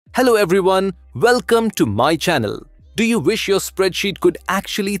Hello everyone, welcome to my channel. Do you wish your spreadsheet could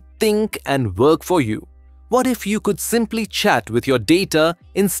actually think and work for you? What if you could simply chat with your data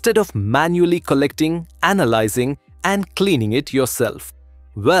instead of manually collecting, analyzing, and cleaning it yourself?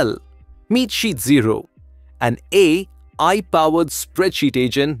 Well, meet Sheet0, an AI-powered spreadsheet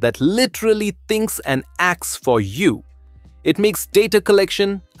agent that literally thinks and acts for you. It makes data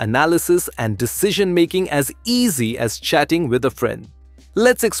collection, analysis, and decision-making as easy as chatting with a friend.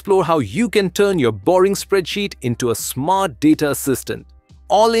 Let's explore how you can turn your boring spreadsheet into a smart data assistant,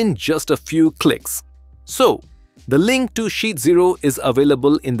 all in just a few clicks. So, the link to Sheet0 is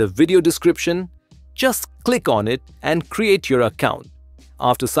available in the video description. Just click on it and create your account.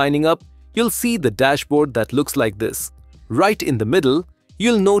 After signing up, you'll see the dashboard that looks like this. Right in the middle,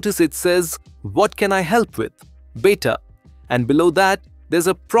 you'll notice it says, "What can I help with? Beta." And below that, there's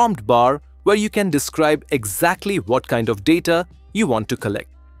a prompt bar where you can describe exactly what kind of data you want to collect.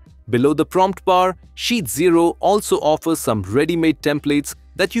 Below the prompt bar, Sheet0 also offers some ready-made templates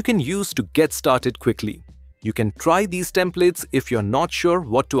that you can use to get started quickly. You can try these templates if you're not sure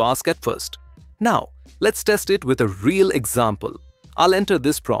what to ask at first. Now, let's test it with a real example. I'll enter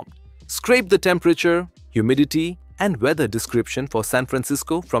this prompt. Scrape the temperature, humidity, and weather description for San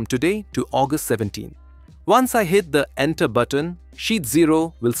Francisco from today to August 17. Once I hit the Enter button,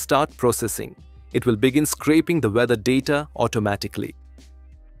 Sheet0 will start processing. It will begin scraping the weather data automatically.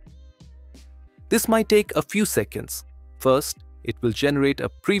 This might take a few seconds. First, it will generate a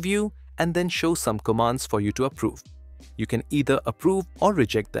preview and then show some commands for you to approve. You can either approve or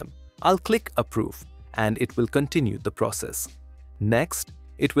reject them. I'll click Approve and it will continue the process. Next,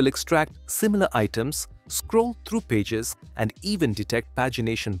 it will extract similar items, scroll through pages, and even detect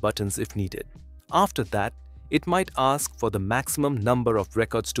pagination buttons if needed. After that, it might ask for the maximum number of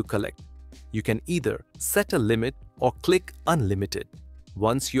records to collect. You can either set a limit or click Unlimited.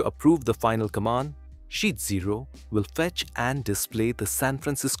 Once you approve the final command, Sheet0 will fetch and display the San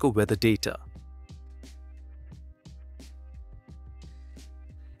Francisco weather data.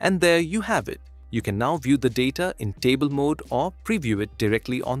 And there you have it. You can now view the data in table mode or preview it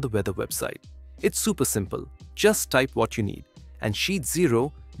directly on the weather website. It's super simple. Just type what you need, and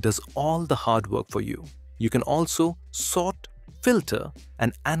Sheet0 does all the hard work for you. You can also sort, filter,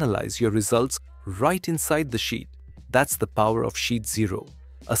 and analyze your results right inside the sheet. That's the power of Sheet0,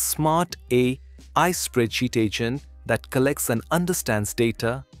 a smart AI spreadsheet agent that collects and understands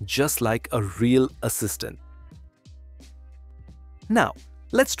data just like a real assistant. Now,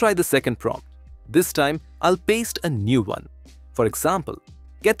 let's try the second prompt. This time, I'll paste a new one. For example,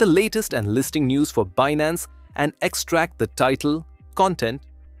 get the latest and listing news for Binance and extract the title, content,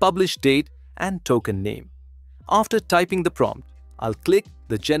 publish date, and token name. After typing the prompt, I'll click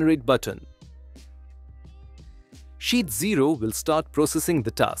the Generate button. Sheet0 will start processing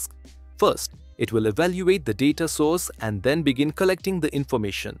the task. First, it will evaluate the data source and then begin collecting the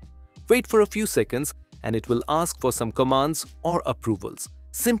information. Wait for a few seconds and it will ask for some commands or approvals.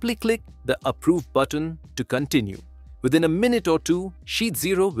 Simply click the Approve button to continue. Within a minute or two,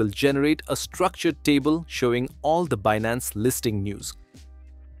 Sheet0 will generate a structured table showing all the Binance listing news,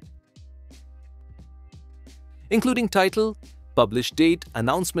 including title, publish date,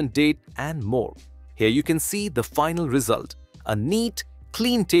 announcement date, and more. Here you can see the final result, a neat,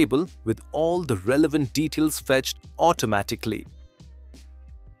 clean table with all the relevant details fetched automatically.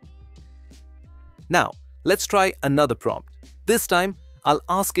 Now, let's try another prompt. This time, I'll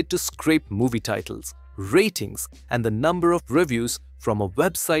ask it to scrape movie titles, ratings, and the number of reviews from a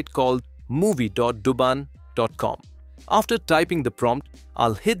website called movie.duban.com. After typing the prompt,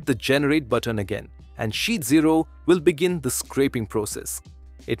 I'll hit the Generate button again, and Sheet0 will begin the scraping process.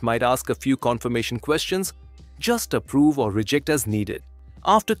 It might ask a few confirmation questions. Just approve or reject as needed.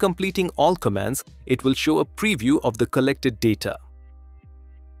 After completing all commands, it will show a preview of the collected data.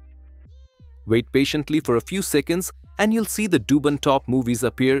 Wait patiently for a few seconds and you'll see the Duban top movies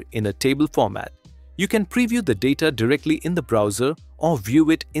appear in a table format. You can preview the data directly in the browser or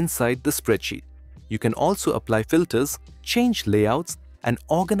view it inside the spreadsheet. You can also apply filters, change layouts, and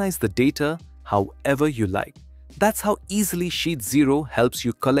organize the data however you like. That's how easily Sheet0 helps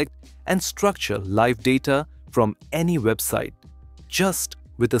you collect and structure live data from any website, just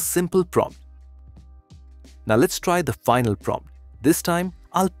with a simple prompt. Now let's try the final prompt. This time,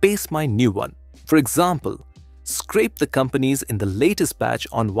 I'll paste my new one. For example, scrape the companies in the latest batch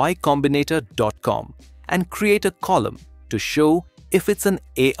on ycombinator.com and create a column to show if it's an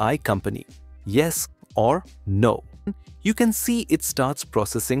AI company, yes or no. You can see it starts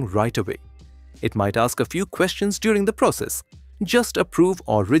processing right away. It might ask a few questions during the process. Just approve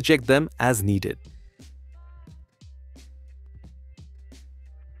or reject them as needed.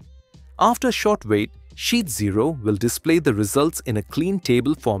 After a short wait, Sheet0 will display the results in a clean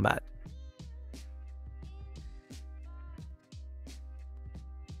table format.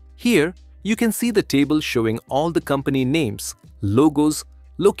 Here, you can see the table showing all the company names, logos,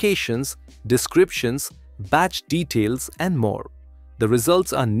 locations, descriptions, batch details, and more. The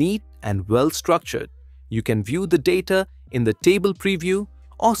results are neat and well structured. You can view the data in the table preview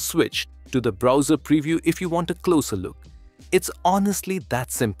or switch to the browser preview if you want a closer look. It's honestly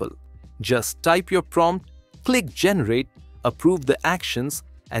that simple. Just type your prompt, click Generate, approve the actions,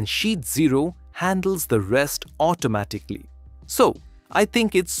 and Sheet0 handles the rest automatically. So, I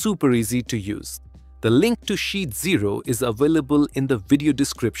think it's super easy to use. The link to Sheet0 is available in the video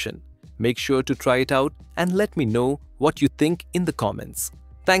description. Make sure to try it out and let me know what you think in the comments.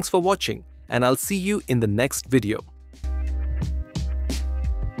 Thanks for watching, and I'll see you in the next video.